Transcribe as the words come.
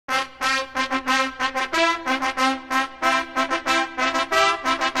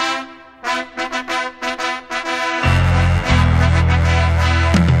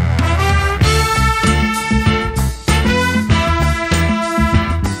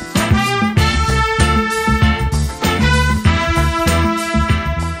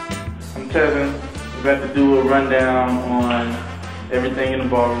to do a rundown on everything in the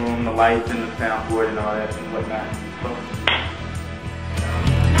ballroom, the lights and the soundboard and all that and whatnot. So,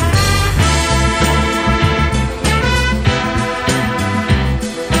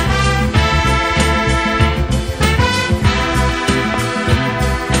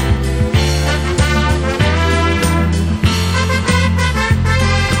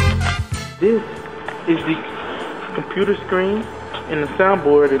 this is the computer screen and the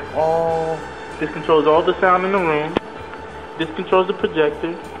soundboard and all. This controls all the sound in the room. This controls the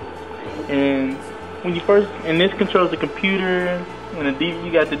projector, and when you first, and this controls the computer and the DVD. You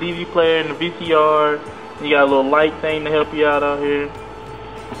got the DVD player and the VCR. And you got a little light thing to help you out here.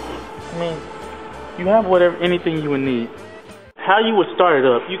 I mean, you have whatever, anything you would need. How you would start it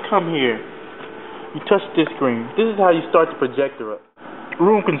up? You come here, you touch this screen. This is how you start the projector up.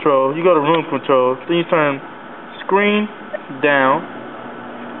 Room control. You go to room control. Then you turn screen down,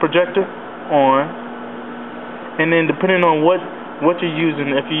 projector on, and then depending on what you're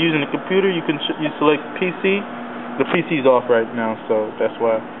using, if you're using a computer, you select PC. The PC's off right now, so that's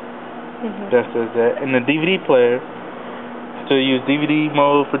why that says that. And the DVD player, to use DVD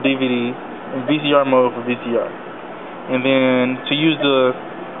mode for DVD and VCR mode for VCR. And then to use the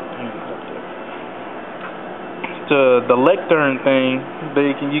lectern thing,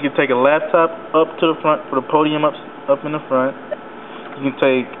 you can take a laptop up to the front for the podium up in the front. You can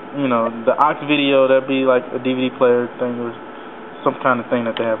take, the aux video, that'd be like a DVD player thing or some kind of thing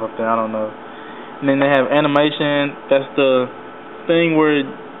that they have up there, I don't know. And then they have animation, that's the thing where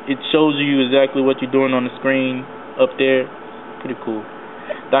it shows you exactly what you're doing on the screen up there. Pretty cool.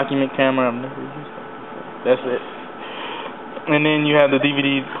 Document camera, I've never used that before. That's it. And then you have the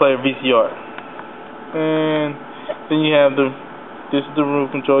DVD player VCR. And then you have this is the room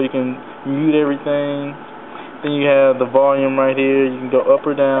control, you can mute everything. Then you have the volume right here, you can go up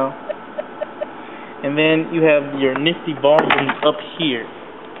or down. And then you have your nifty volume up here.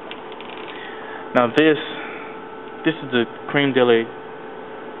 Now this is the creme de la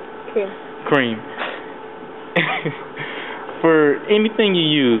cream. For anything you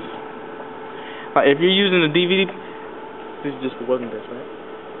use. Like if you're using the DVD, this is just for welcome disc, right?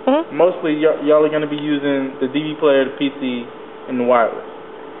 Mm-hmm. Mostly y'all are going to be using the DVD player, the PC, and the wireless.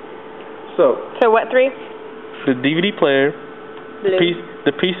 So what three? The DVD player,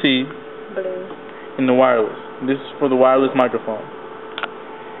 the PC, blue, and the wireless. This is for the wireless microphone.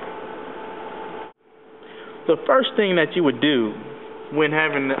 The first thing that you would do when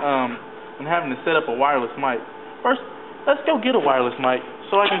having to set up a wireless mic. First, let's go get a wireless mic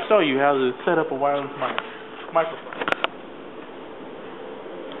so I can show you how to set up a wireless microphone.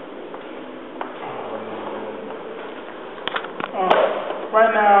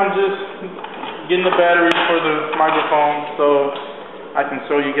 Right now I'm just getting the batteries for the microphone so I can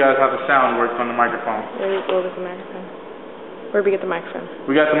show you guys how the sound works on the microphone. Where did the microphone? Where did we get the microphone?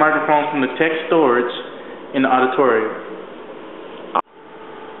 We got the microphone from the tech storage in the auditorium.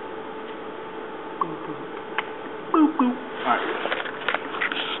 Boop, boop.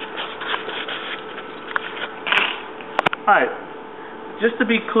 Alright, just to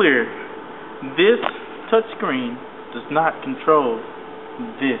be clear, this touchscreen does not control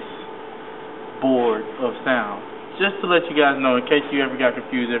this board of sound. Just to let you guys know, in case you ever got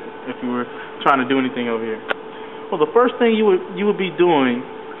confused if you were trying to do anything over here. Well, the first thing you would be doing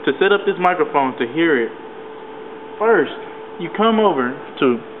to set up this microphone to hear it, first you come over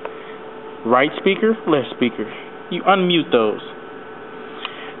to right speaker, left speaker. You unmute those.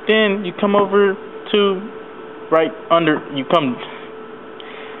 Then you come over to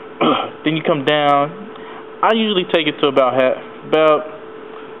then you come down. I usually take it to about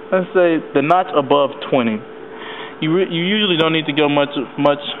let's say the notch above 20. You usually don't need to go much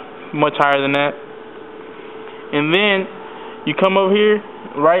higher than that. And then you come over here,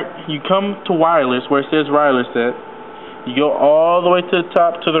 right? You come to wireless where it says wireless at. You go all the way to the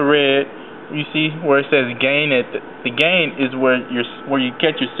top to the red. You see where it says gain at. The gain is where you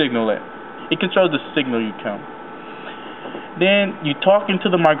catch your signal at. It controls the signal you come. Then you talk into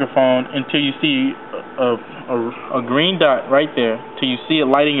the microphone until you see a green dot right there, till you see it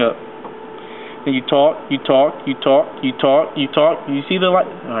lighting up. Then you talk. You see the light?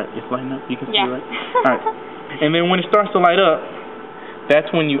 Alright, it's lighting up. You can see it, right? Alright. And then when it starts to light up, that's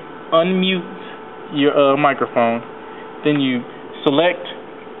when you unmute your microphone. Then you select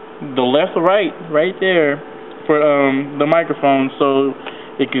the left or right there for the microphone, so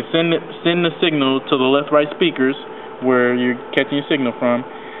it can send the signal to the left-right speakers where you're catching your signal from.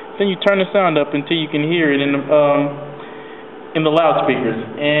 Then you turn the sound up until you can hear it in the loudspeakers,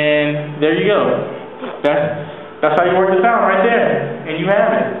 and there you go. That's how you work the sound right there, and you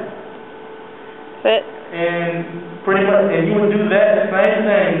have it. That's it. And pretty much, and you would do that same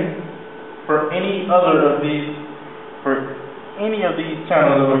thing for any of these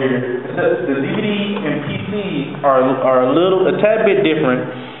channels over here. Except the DVD and PC are a tad bit different.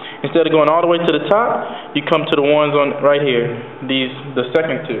 Instead of going all the way to the top, you come to the ones on right here. The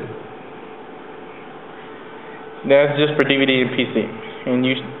second two. That's just for DVD and PC, and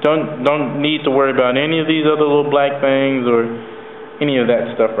you don't need to worry about any of these other little black things or any of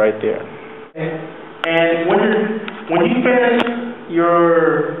that stuff right there. And when you finish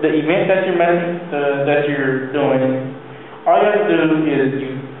the event that you're doing, all you have to do is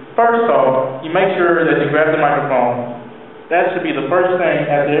first off, you make sure that you grab the microphone. That should be the first thing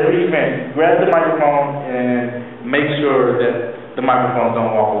after every event. Grab the microphone and make sure that the microphones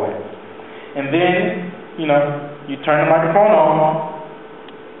don't walk away. And then, you turn the microphone on,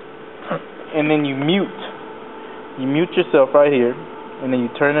 and then you mute. You mute yourself right here, and then you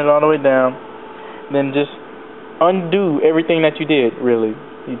turn it all the way down. Then just undo everything that you did, really.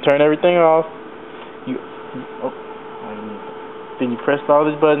 You turn everything off. Then you press all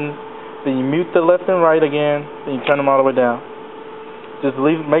these buttons. Then you mute the left and right again. Then you turn them all the way down. Just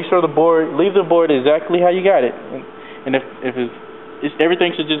make sure leave the board exactly how you got it. And if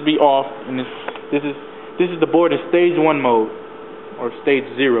everything should just be off. And this is the board in stage 1 mode, or stage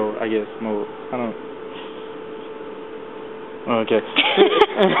 0, I guess, mode. I don't know. Okay.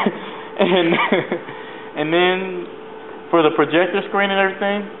 and then for the projector screen and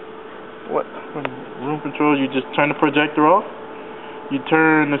everything, room control, you just turn the projector off. You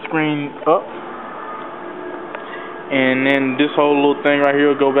turn the screen up, and then this whole little thing right here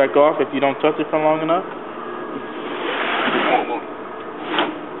will go back off if you don't touch it for long enough.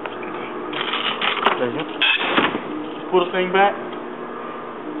 There you go. Pull the thing back.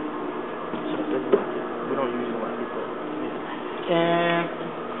 We don't use it like this.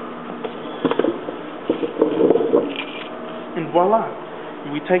 And voila!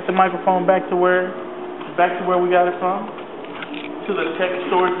 We take the microphone back to where we got it from. To the tech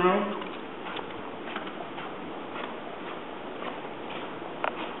storage room.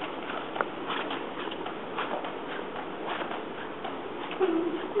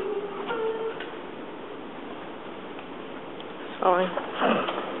 Sorry.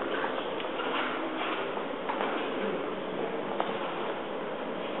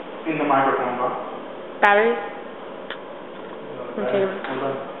 In the microphone box. Batteries? Okay.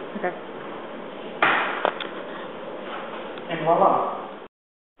 And voila.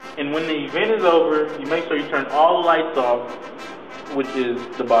 And when the event is over, you make sure you turn all the lights off, which is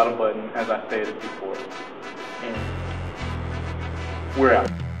the bottom button, as I stated before. And we're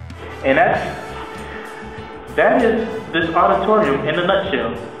out. And that is this auditorium in a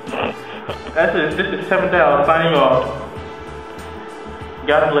nutshell. That's it. This is 7 Dallas signing off.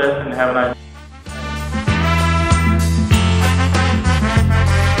 God bless and have a nice day.